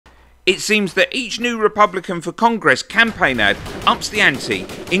It seems that each new Republican for Congress campaign ad ups the ante,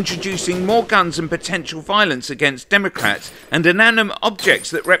 introducing more guns and potential violence against Democrats and inanimate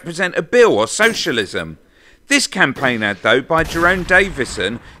objects that represent a bill or socialism. This campaign ad, though, by Jerone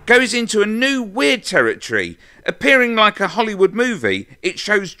Davison, goes into a new weird territory. Appearing like a Hollywood movie, it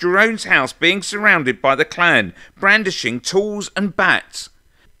shows Jerone's house being surrounded by the Klan, brandishing tools and bats.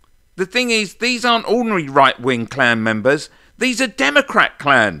 The thing is, these aren't ordinary right-wing Klan members, these are Democrat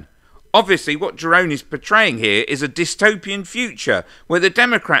Klan. Obviously, what Jerone is portraying here is a dystopian future where the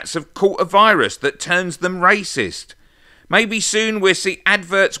Democrats have caught a virus that turns them racist. Maybe soon we'll see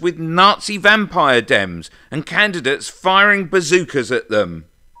adverts with Nazi vampire Dems and candidates firing bazookas at them.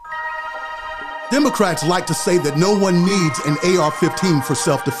 Democrats like to say that no one needs an AR-15 for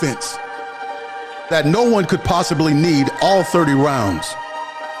self-defense, that no one could possibly need all 30 rounds.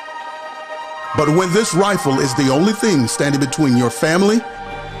 But when this rifle is the only thing standing between your family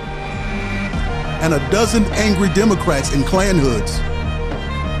and a dozen angry Democrats in Klan hoods,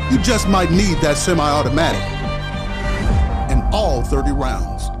 you just might need that semi-automatic and all 30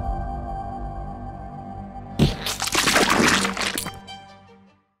 rounds.